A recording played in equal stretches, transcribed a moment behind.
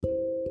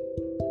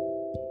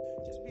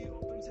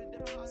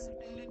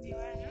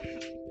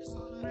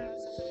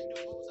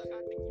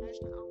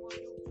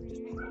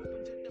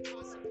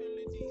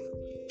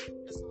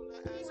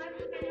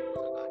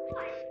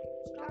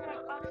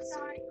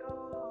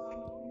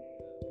Psycho.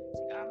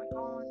 She got me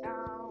going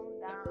down,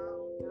 down,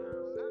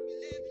 down. Let me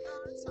live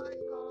on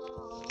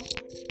Psycho.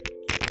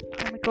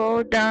 Let me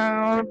go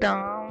down,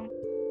 down.